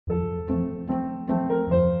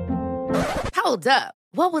Hold up.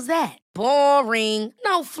 What was that? Boring.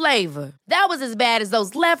 No flavor. That was as bad as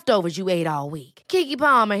those leftovers you ate all week. Keke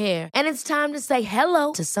Palmer here, and it's time to say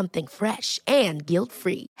hello to something fresh and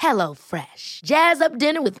guilt-free. Hello Fresh. Jazz up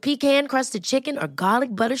dinner with pecan-crusted chicken or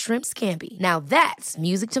garlic butter shrimp scampi. Now that's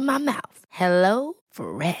music to my mouth. Hello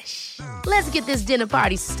Fresh. Let's get this dinner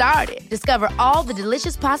party started. Discover all the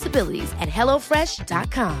delicious possibilities at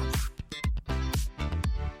hellofresh.com.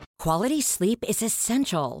 Quality sleep is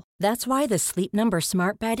essential. That's why the Sleep Number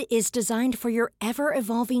Smart Bed is designed for your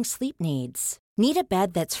ever-evolving sleep needs. Need a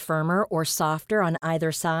bed that's firmer or softer on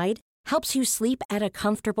either side? Helps you sleep at a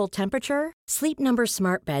comfortable temperature? Sleep Number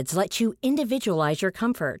Smart Beds let you individualize your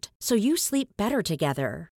comfort, so you sleep better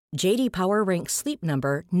together. J.D. Power ranks Sleep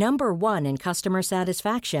Number number 1 in customer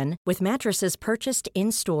satisfaction with mattresses purchased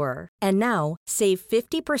in-store. And now, save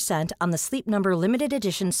 50% on the Sleep Number Limited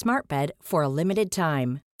Edition Smart Bed for a limited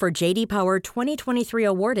time. For J.D. Power 2023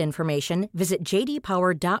 award information, visit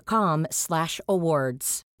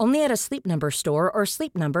jdpower.com/awards. Only at a Sleep Number store or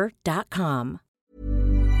sleepnumber.com.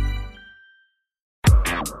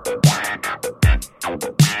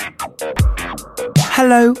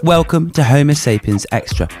 Hello, welcome to Homo Sapiens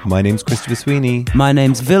Extra. My name's Christopher Sweeney. My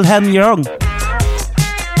name's Wilhelm Jung.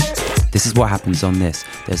 This is what happens on this.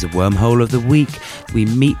 There's a wormhole of the week. We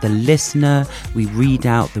meet the listener. We read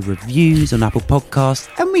out the reviews on Apple Podcasts.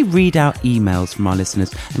 And we read out emails from our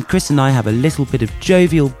listeners. And Chris and I have a little bit of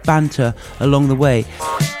jovial banter along the way.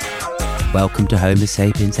 Welcome to Homo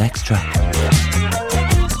Sapiens Extra.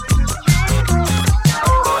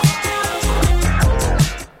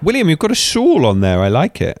 William, you've got a shawl on there. I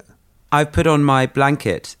like it. I've put on my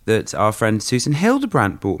blanket that our friend Susan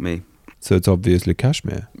Hildebrandt bought me. So it's obviously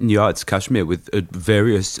cashmere. Yeah, it's cashmere with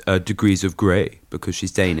various degrees of grey because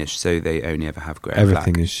she's Danish, so they only ever have grey.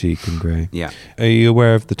 Everything is chic and grey. Yeah. Are you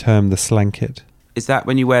aware of the term the slanket? Is that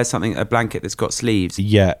when you wear a blanket that's got sleeves?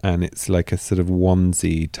 Yeah, and it's like a sort of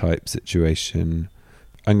onesie type situation.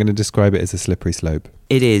 I'm going to describe it as a slippery slope.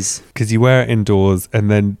 It is. Because you wear it indoors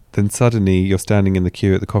and then suddenly you're standing in the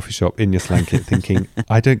queue at the coffee shop in your slanket thinking,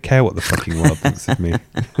 I don't care what the fucking world thinks of me.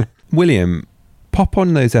 William, pop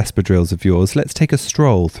on those espadrilles of yours. Let's take a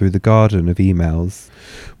stroll through the garden of emails.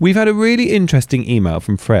 We've had a really interesting email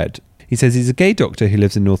from Fred. He says he's a gay doctor who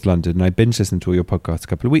lives in North London and I binge listened to all your podcasts a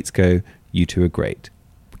couple of weeks ago. You two are great.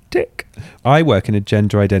 Dick. I work in a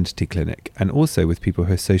gender identity clinic and also with people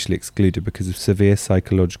who are socially excluded because of severe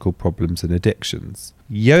psychological problems and addictions.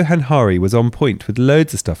 Johan Hari was on point with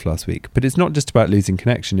loads of stuff last week, but it's not just about losing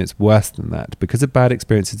connection, it's worse than that. Because of bad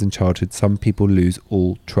experiences in childhood, some people lose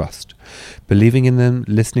all trust. Believing in them,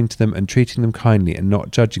 listening to them and treating them kindly and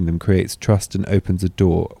not judging them creates trust and opens a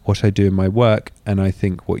door. What I do in my work, and I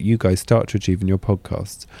think what you guys start to achieve in your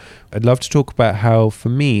podcasts. I'd love to talk about how, for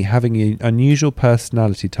me, having an unusual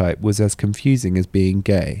personality type was as confusing as being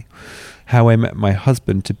gay. How I met my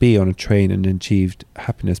husband to be on a train and achieved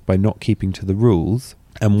happiness by not keeping to the rules.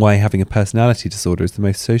 And why having a personality disorder is the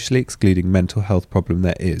most socially excluding mental health problem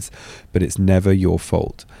there is. But it's never your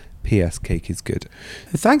fault. P.S. Cake is good.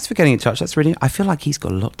 Thanks for getting in touch. That's really... I feel like he's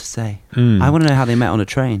got a lot to say. I want to know how they met on a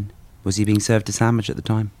train. Was he being served a sandwich at the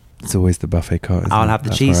time? It's always the buffet cart, isn't I'll it? have the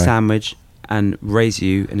That's cheese right. sandwich and raise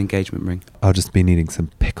you an engagement ring. I'll just be needing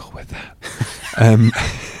some pickle with that.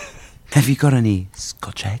 Have you got any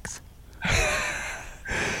Scotch eggs?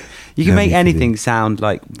 You can make anything sound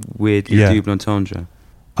like weirdly double entendre.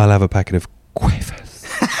 I'll have a packet of quavers.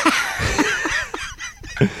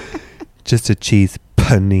 Just a cheese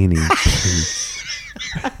panini, please.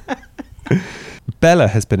 Bella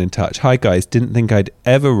has been in touch. Hi guys, didn't think I'd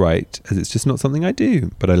ever write as it's just not something I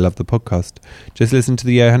do, but I love the podcast. Just listened to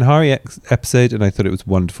the Johan Hari episode and I thought it was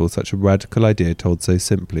wonderful, such a radical idea told so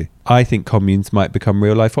simply. I think communes might become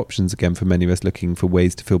real life options again for many of us looking for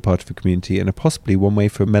ways to feel part of a community and are possibly one way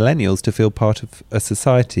for millennials to feel part of a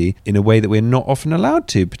society in a way that we're not often allowed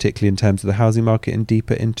to, particularly in terms of the housing market and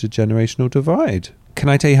deeper intergenerational divide. Can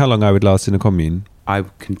I tell you how long I would last in a commune? I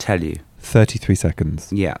can tell you. 33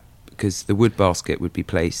 seconds. Yeah. Because the wood basket would be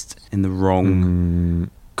placed in the wrong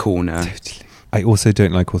corner. Totally. I also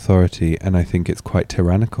don't like authority and I think it's quite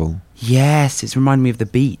tyrannical. Yes, it's reminding me of The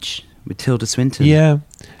Beach with Tilda Swinton. Yeah.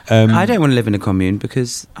 I don't want to live in a commune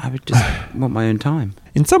because I would just want my own time.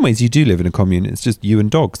 In some ways you do live in a commune, it's just you and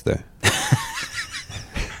dogs though.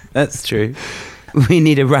 That's true. We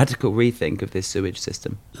need a radical rethink of this sewage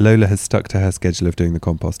system. Lola has stuck to her schedule of doing the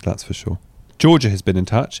compost, that's for sure. Georgia has been in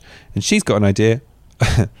touch and she's got an idea.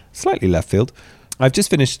 Slightly left field. I've just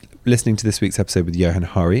finished listening to this week's episode with Johan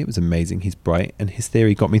Hari. It was amazing. He's bright and his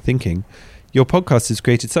theory got me thinking. Your podcast has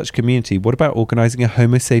created such community. What about organising a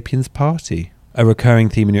Homo Sapiens party? A recurring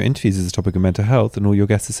theme in your interviews is the topic of mental health, and all your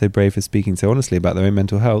guests are so brave for speaking so honestly about their own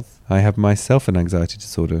mental health. I have myself an anxiety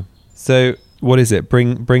disorder. So, what is it?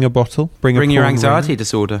 Bring a bottle? Bring your anxiety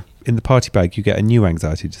disorder. In the party bag, you get a new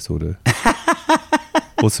anxiety disorder.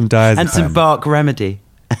 Or some diazepam. And some Bark Remedy.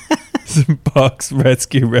 Some Bark's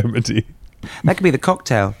Rescue Remedy. That could be the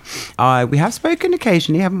cocktail. We have spoken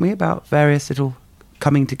occasionally, haven't we, about various little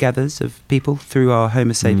coming togethers of people through our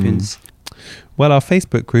Homo sapiens. Well, our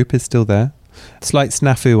Facebook group is still there. Slight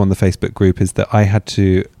snafu on the Facebook group is that I had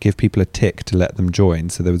to give people a tick to let them join.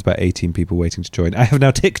 So there was about 18 people waiting to join. I have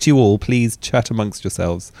now ticked you all. Please chat amongst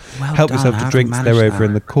yourselves. Well Help done. yourself to drinks. They're over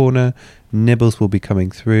in the corner. Nibbles will be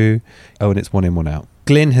coming through. Oh, and it's one in, one out.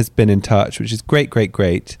 Glyn has been in touch, which is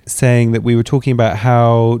great, saying that we were talking about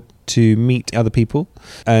how to meet other people.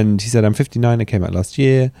 And he said, I'm 59, I came out last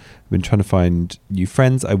year. I've been trying to find new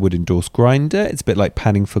friends. I would endorse Grindr. It's a bit like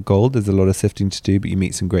panning for gold. There's a lot of sifting to do, but you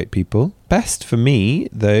meet some great people. Best for me,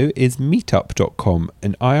 though, is meetup.com,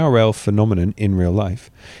 an IRL phenomenon in real life.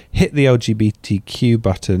 Hit the LGBTQ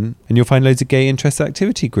button and you'll find loads of gay interest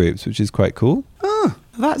activity groups, which is quite cool. Oh,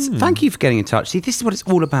 thank you for getting in touch. See, this is what it's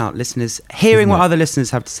all about, listeners. Hearing what other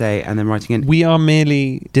listeners have to say and then writing in. We are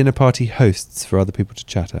merely dinner party hosts for other people to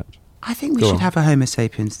chat at. I think we should have a Homo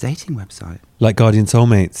sapiens dating website. Like Guardian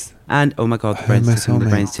Soulmates. And, oh my God, the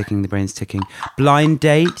brain's ticking. Blind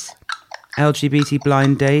date. LGBT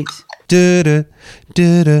blind date.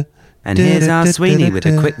 And here's our Sweeney with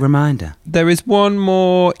a quick reminder. There is one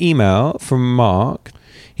more email from Mark.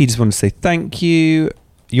 He just wanted to say thank you.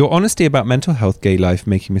 Your honesty about mental health, gay life,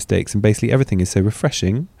 making mistakes, and basically everything is so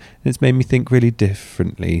refreshing. And it's made me think really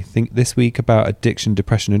differently. Think this week about addiction,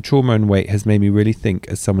 depression, and trauma and weight has made me really think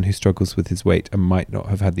as someone who struggles with his weight and might not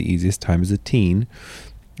have had the easiest time as a teen.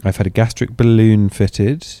 I've had a gastric balloon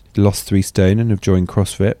fitted, lost 3 stone and have joined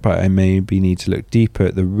CrossFit, but I maybe need to look deeper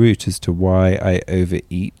at the root as to why I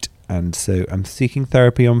overeat. And so I'm seeking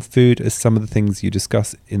therapy on food, as some of the things you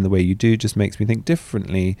discuss in the way you do just makes me think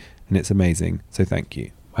differently, and it's amazing. So thank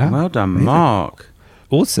you. Wow. Well done, Mark.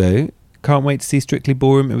 Also, can't wait to see Strictly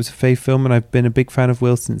Ballroom. It was a fave film and I've been a big fan of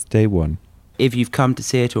Will since day one. If you've come to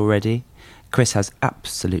see it already, Chris has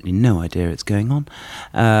absolutely no idea it's going on.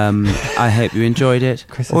 I hope you enjoyed it.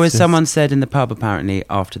 Or as someone said in the pub, apparently,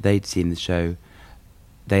 after they'd seen the show,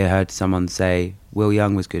 they heard someone say, Will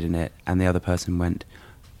Young was good in it, and the other person went,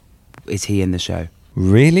 is he in the show?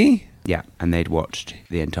 Really? Yeah, and they'd watched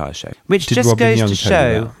the entire show. Which Did just Robin goes Young to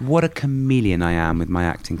tell you show that? what a chameleon I am with my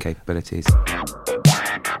acting capabilities.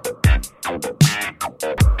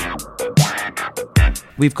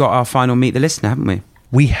 We've got our final Meet the Listener, haven't we?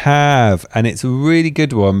 We have, and it's a really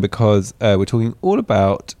good one because we're talking all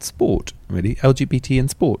about sport, really, LGBT and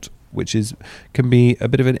sport, which can be a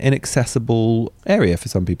bit of an inaccessible area for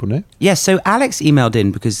some people, no? Yes, so Alex emailed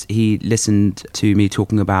in because he listened to me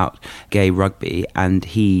talking about gay rugby, and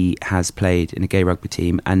he has played in a gay rugby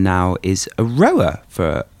team and now is a rower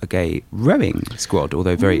for a gay rowing squad,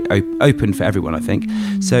 although very open for everyone, I think.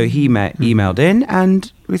 So he emailed in and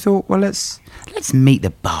we thought, well, let's meet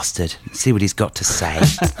the bastard and see what he's got to say.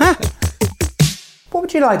 What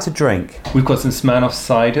would you like to drink? We've got some Smirnoff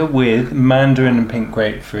cider with mandarin and pink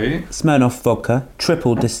grapefruit. Smirnoff vodka,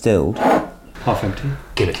 triple distilled. Half empty.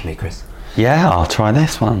 Give it to me, Chris. Yeah, I'll try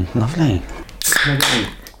this one. Lovely. Can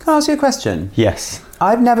I ask you a question? Yes.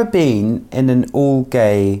 I've never been in an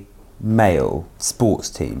all-gay male sports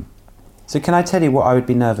team. So can I tell you what I would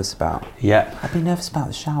be nervous about? Yeah. I'd be nervous about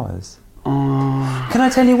the showers. Can I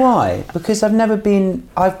tell you why? Because I've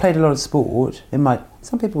played a lot of sport.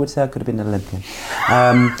 Some people would say I could have been an Olympian.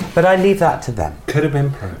 But I leave that to them. Could have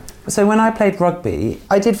been pro. So when I played rugby,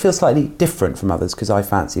 I did feel slightly different from others because I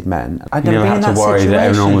fancied men. I'd You never never been had in to that worry that situation.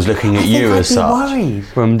 everyone was looking at you as such. I'd be worried.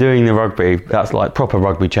 From doing the rugby, that's like proper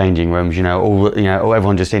rugby changing rooms, all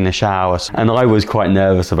everyone just in the shower. And I was quite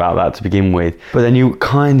nervous about that to begin with. But then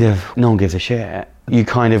no one gives a shit. You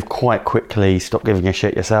kind of quite quickly stop giving a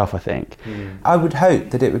shit yourself, I think. I would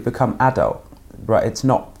hope that it would become adult. Right, it's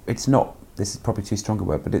not, this is probably too strong a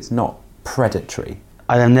word, but it's not predatory.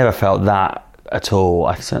 I've never felt that at all.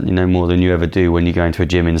 I certainly know more than you ever do when you go into a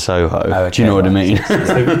gym in Soho. Oh, okay, do you know what I mean?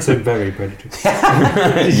 So very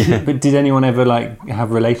predatory. But did anyone ever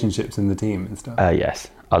have relationships in the team and stuff? Yes,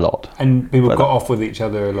 a lot. And people got off with each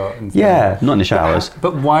other a lot and stuff? Yeah, not in the showers.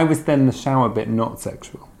 But why was then the shower bit not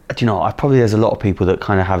sexual? Do you know, there's a lot of people that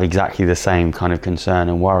kind of have exactly the same kind of concern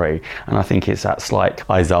and worry, and I think it's that slight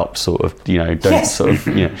eyes up sort of,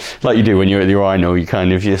 like you do when you're at the urinal, you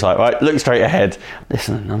kind of just like, right, look straight ahead.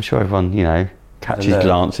 Listen, I'm sure everyone, catches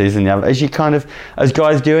glances, and as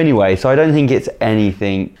guys do anyway, so I don't think it's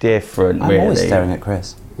anything different, really. I'm always staring at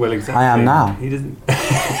Chris. Well, exactly. I am now. He doesn't.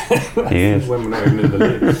 He is. When we're not even in the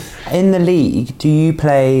league. In the league, do you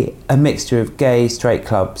play a mixture of gay, straight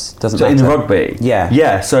clubs? Doesn't So matter. in rugby? Yeah.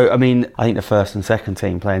 Yeah, so I mean, I think the first and second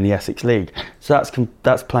team play in the Essex League. So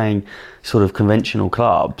that's playing sort of conventional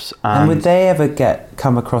clubs. And would they ever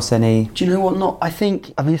come across any... Do you know what?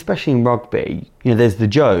 I mean, especially in rugby, there's the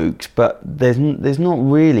jokes, but there's not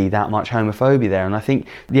really that much homophobia there. And I think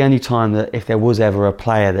the only time that if there was ever a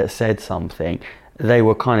player that said something, they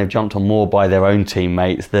were kind of jumped on more by their own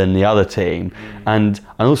teammates than the other team. And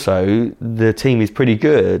also the team is pretty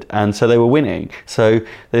good, and so they were winning. So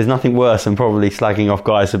there's nothing worse than probably slagging off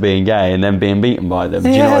guys for being gay and then being beaten by them.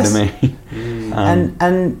 Do you know what I mean?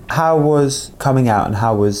 And how was coming out, and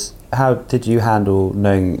how did you handle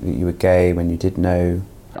knowing that you were gay when you did know?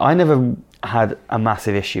 I never had a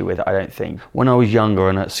massive issue with it, I don't think. When I was younger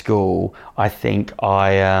and at school, I think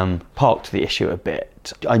I parked the issue a bit.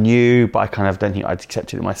 I knew, but I kind of don't think I'd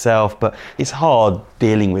accepted it myself. But it's hard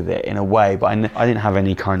dealing with it in a way. But I didn't have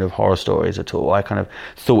any kind of horror stories at all. I kind of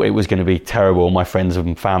thought it was going to be terrible. My friends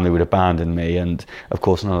and family would abandon me. And of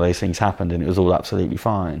course, none of those things happened, and it was all absolutely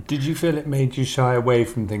fine. Did you feel it made you shy away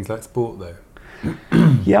from things like sport, though?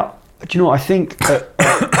 Yeah. Do you know what I think?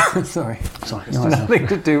 Sorry. No, It's nothing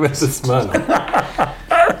to do with the smell.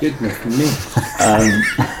 Goodness me.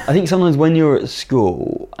 I think sometimes when you're at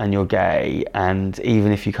school and you're gay, and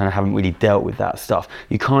even if you kind of haven't really dealt with that stuff,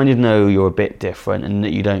 you kind of know you're a bit different and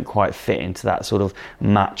that you don't quite fit into that sort of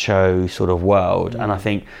macho sort of world. And I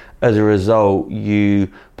think as a result, you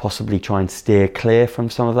possibly try and steer clear from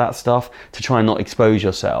some of that stuff to try and not expose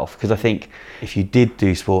yourself. Because I think if you did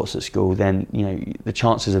do sports at school, then the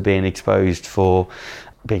chances of being exposed for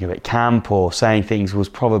being a bit camp or saying things was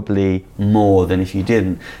probably more than if you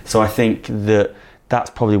didn't. So I think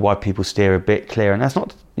that's probably why people steer a bit clear, and that's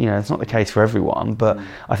not it's not the case for everyone, but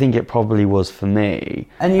I think it probably was for me.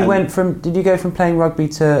 And did you go from playing rugby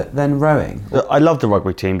to then rowing? I loved the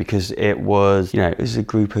rugby team because it was, it was a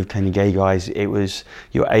group of kind of gay guys.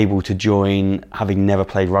 You're able to join having never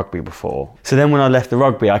played rugby before. So then when I left the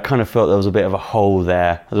rugby, I kind of felt there was a bit of a hole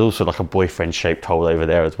there. There's also like a boyfriend-shaped hole over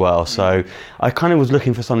there as well. So I kind of was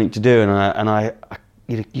looking for something to do, and I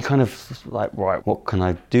you kind of like, right, what can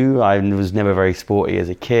I do? I was never very sporty as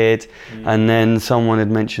a kid. And then someone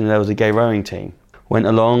had mentioned there was a gay rowing team. Went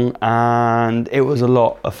along, and it was a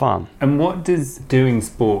lot of fun. And what does doing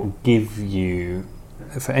sport give you,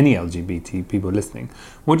 for any LGBT people listening,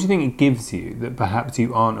 what do you think it gives you that perhaps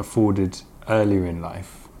you aren't afforded earlier in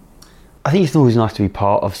life? I think it's always nice to be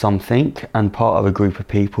part of something and part of a group of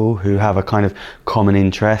people who have a kind of common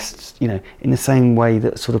interest, in the same way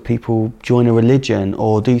that sort of people join a religion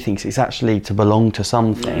or do things. It's actually to belong to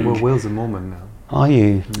something. Well, Will's a Mormon now. Are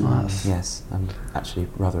you? Yes, I'm actually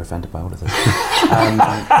rather offended by all of this.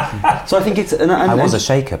 So I think it's... I was a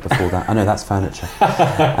shaker before that. I know that's furniture.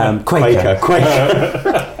 Quaker.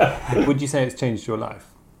 Would you say it's changed your life?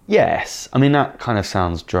 Yes. I mean, that kind of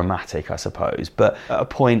sounds dramatic, I suppose. But at a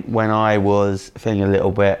point when I was feeling a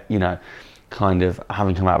little bit, kind of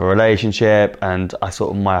having come out of a relationship, and I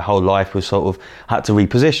sort of, my whole life was sort of had to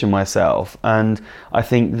reposition myself. And I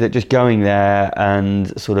think that just going there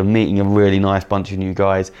and sort of meeting a really nice bunch of new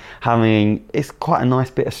guys, it's quite a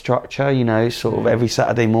nice bit of structure, sort of every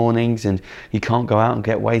Saturday mornings, and you can't go out and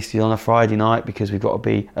get wasted on a Friday night because we've got to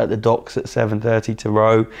be at the docks at 7:30 to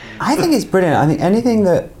row. I think it's brilliant. I think anything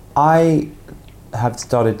that I have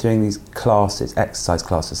started doing these classes, exercise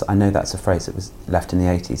classes, I know that's a phrase that was left in the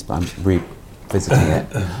 80s, but I'm revisiting it.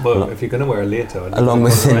 Well, if you're going to wear a leotard... Along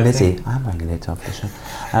with Thin Lizzy. I am wearing a leotard for the show.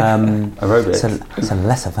 Aerobics. So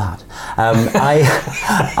less of that. I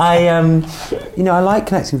like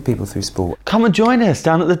connecting with people through sport. Come and join us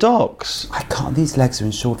down at the docks. I can't, these legs are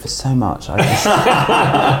insured for so much.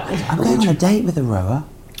 I'm going on a date with a rower.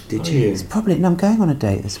 Did you? I'm going on a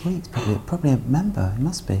date this week. It's probably a member. It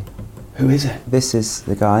must be. Who is it? This is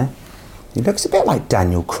the guy. He looks a bit like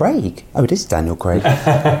Daniel Craig. Oh, it is Daniel Craig.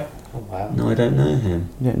 Oh, wow. No, I don't know him.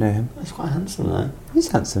 You don't know him? He's quite handsome, though. He's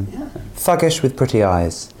handsome. Yeah. Thuggish with pretty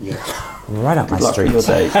eyes. Yeah. Right up my Good luck street. with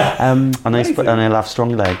your date. And he'll have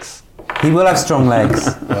strong legs. He will have strong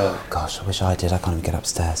legs. Gosh, I wish I did. I can't even get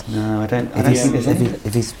upstairs. No, I don't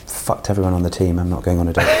If he's fucked everyone on the team, I'm not going on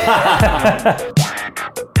a date.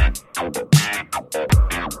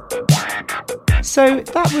 So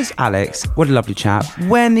that was Alex. What a lovely chat.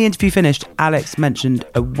 When the interview finished, Alex mentioned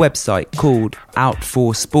a website called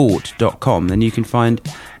outforsport.com, and you can find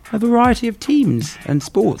a variety of teams and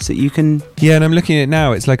sports that you can... Yeah, and I'm looking at it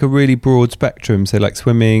now. It's like a really broad spectrum. So like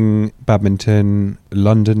swimming, badminton,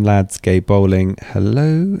 London lads, gay bowling.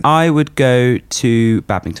 Hello? I would go to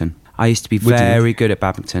badminton. I used to be very good at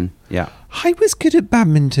badminton. Yeah. I was good at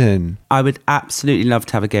badminton. I would absolutely love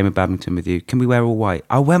to have a game of badminton with you. Can we wear all white?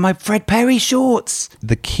 I'll wear my Fred Perry shorts.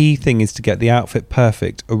 The key thing is to get the outfit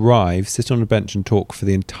perfect, arrive, sit on a bench and talk for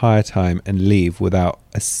the entire time and leave without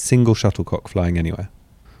a single shuttlecock flying anywhere.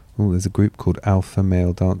 Oh, there's a group called Alpha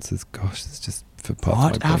Male Dancers. Gosh, it's just for part of my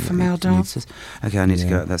What? brain Alpha that Male needs to move. Dancers? Okay, I need to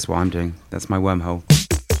go. That's what I'm doing. That's my wormhole.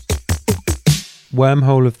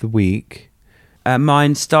 Wormhole of the week.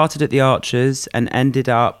 Mine started at the Archers and ended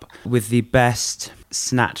up with the best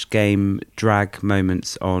Snatch Game drag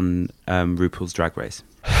moments on RuPaul's Drag Race.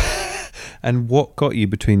 And what got you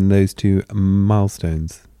between those two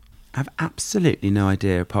milestones? I have absolutely no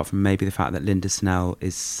idea, apart from maybe the fact that Linda Snell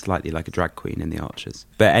is slightly like a drag queen in the Archers.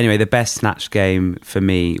 But anyway, the best Snatch Game for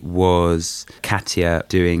me was Katya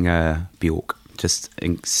doing Bjork. Just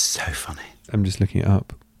so funny. I'm just looking it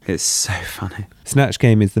up. It's so funny. Snatch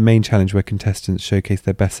Game is the main challenge where contestants showcase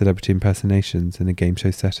their best celebrity impersonations in a game show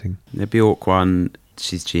setting. The Bjork one,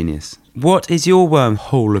 she's genius. What is your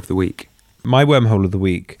wormhole of the week? My wormhole of the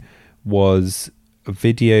week was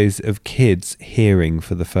videos of kids hearing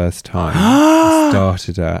for the first time.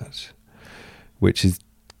 Started at, which is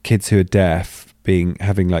kids who are deaf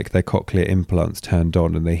having like their cochlear implants turned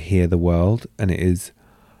on and they hear the world, and it is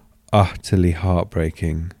utterly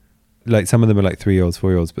heartbreaking. Like some of them are like 3-year-olds,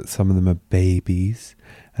 4-year-olds, but some of them are babies,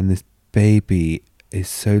 and this baby is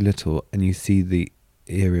so little, and you see the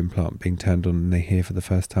ear implant being turned on and they hear for the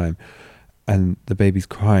first time, and the baby's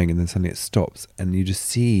crying, and then suddenly it stops, and you just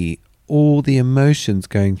see all the emotions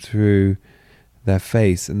going through their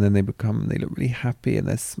face, and then they look really happy and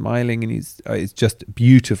they're smiling, and it's just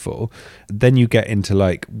beautiful. Then you get into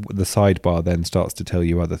like the sidebar then starts to tell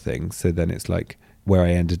you other things. So then it's like where I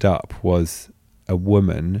ended up was a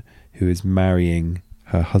woman who is marrying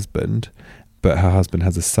her husband, but her husband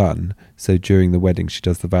has a son. So during the wedding, she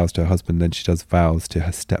does the vows to her husband, then she does vows to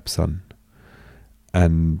her stepson.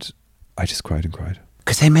 And I just cried and cried.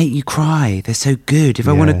 Because they make you cry. They're so good. If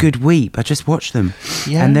I want a good weep, I just watch them.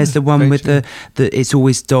 Yeah, and there's the one with true. the it's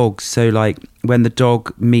always dogs. So like when the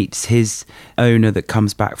dog meets his owner that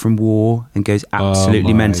comes back from war and goes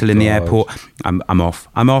absolutely my mental in the God. airport, I'm off.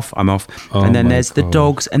 Oh and then my there's the God.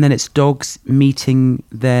 dogs, and then it's dogs meeting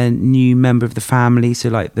their new member of the family. So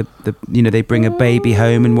like the they bring a baby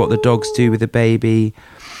home and what the dogs do with the baby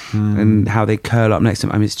and how they curl up next to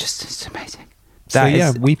them. I mean, it's amazing. So That yeah,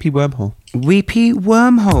 is weepy wormhole. Weepy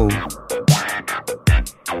Wormhole.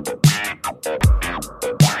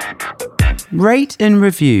 Rate and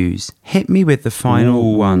reviews. Hit me with the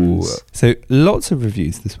final ones. So lots of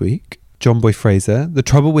reviews this week. John Boy Fraser. The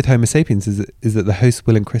trouble with Homo sapiens is that the hosts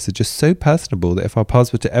Will and Chris are just so personable that if our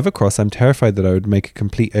paths were to ever cross, I'm terrified that I would make a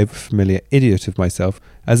complete overfamiliar idiot of myself.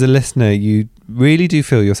 As a listener, you really do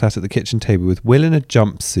feel you're sat at the kitchen table with Will in a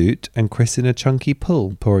jumpsuit and Chris in a chunky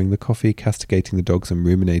pull, pouring the coffee, castigating the dogs and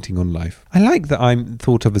ruminating on life. I like that I'm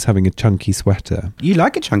thought of as having a chunky sweater. You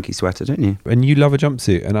like a chunky sweater, don't you? And you love a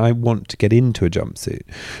jumpsuit, and I want to get into a jumpsuit.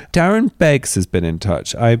 Darren Beggs has been in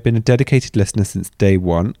touch. I've been a dedicated listener since day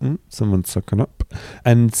one. Someone's sucking up.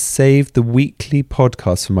 And saved the weekly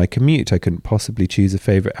podcast for my commute. I couldn't possibly choose a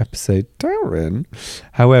favourite episode. Darren.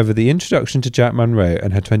 However, the introduction to Jack Monroe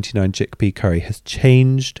and her 29 chickpea curry has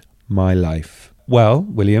changed my life. Well,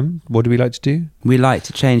 William, what do we like to do? We like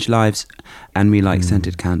to change lives, and we like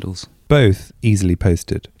scented candles. Both easily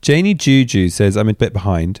posted. Janie Juju says, I'm a bit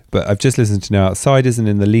behind, but I've just listened to No Outsiders, and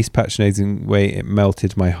in the least patronising way, it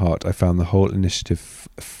melted my heart. I found the whole initiative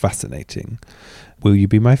fascinating. Will you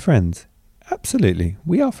be my friends? Absolutely.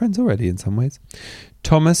 We are friends already in some ways.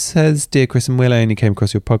 Thomas says, Dear Chris and Will, I only came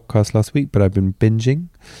across your podcast last week, but I've been binging.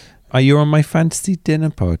 Are you on my fantasy dinner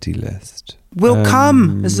party list? Will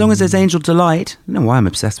come, as long as there's Angel Delight. I don't know why I'm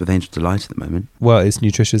obsessed with Angel Delight at the moment. Well, it's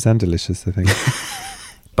nutritious and delicious, I think.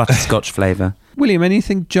 Butterscotch flavour. William,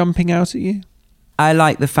 anything jumping out at you? I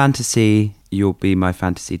like the fantasy, you'll be my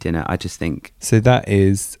fantasy dinner. I just think... So that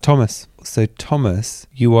is Thomas. So Thomas,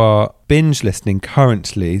 you are binge listening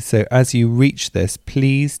currently. So as you reach this,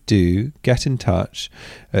 please do get in touch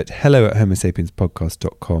at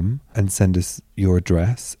hello@homosapienspodcast.com and send us your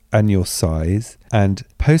address and your size. And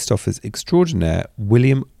Post Office Extraordinaire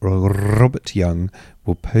William Robert Young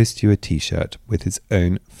will post you a t-shirt with his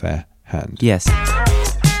own fair hand. Yes.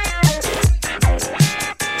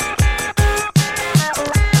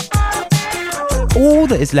 All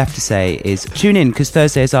that is left to say is tune in, because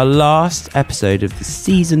Thursday is our last episode of the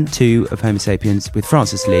season 2 of Homo Sapiens with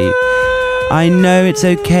Francis Lee. I know, it's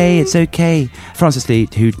okay, it's okay. Francis Lee,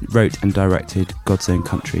 who wrote and directed God's Own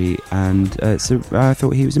Country, and I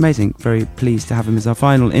thought he was amazing. Very pleased to have him as our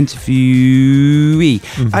final interviewee.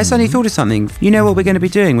 I suddenly thought of something. You know what we're going to be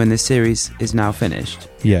doing when this series is now finished?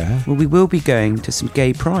 Yeah. Well, we will be going to some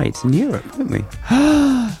gay prides in Europe, won't we?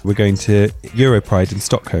 We're going to Europride in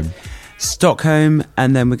Stockholm,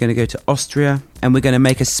 and then we're going to go to Austria, and we're going to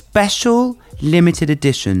make a special limited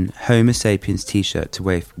edition Homo Sapiens t-shirt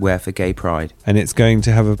to wear for Gay Pride. And it's going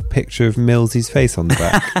to have a picture of Millsy's face on the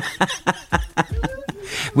back.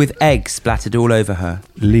 With eggs splattered all over her.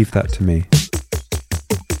 Leave that to me.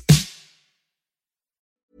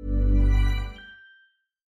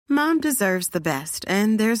 Mom deserves the best,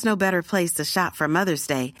 and there's no better place to shop for Mother's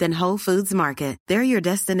Day than Whole Foods Market. They're your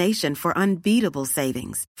destination for unbeatable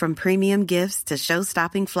savings, from premium gifts to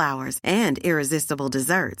show-stopping flowers and irresistible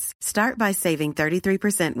desserts. Start by saving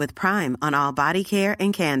 33% with Prime on all body care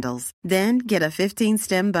and candles. Then get a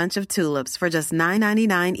 15-stem bunch of tulips for just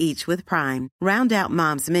 $9.99 each with Prime. Round out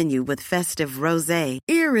Mom's menu with festive rosé,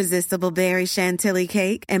 irresistible berry chantilly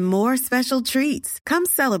cake, and more special treats. Come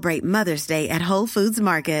celebrate Mother's Day at Whole Foods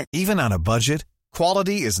Market. Even on a budget,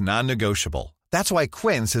 quality is non-negotiable. That's why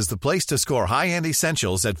Quince is the place to score high-end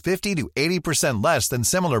essentials at 50 to 80% less than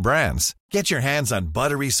similar brands. Get your hands on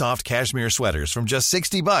buttery soft cashmere sweaters from just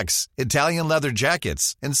 $60, Italian leather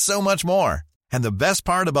jackets, and so much more. And the best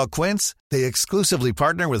part about Quince, they exclusively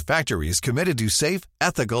partner with factories committed to safe,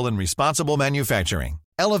 ethical, and responsible manufacturing.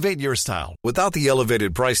 Elevate your style without the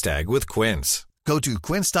elevated price tag with Quince. Go to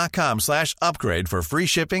quince.com/upgrade for free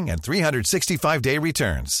shipping and 365-day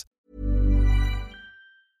returns.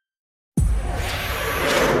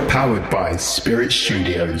 Powered by Spirit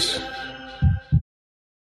Studios.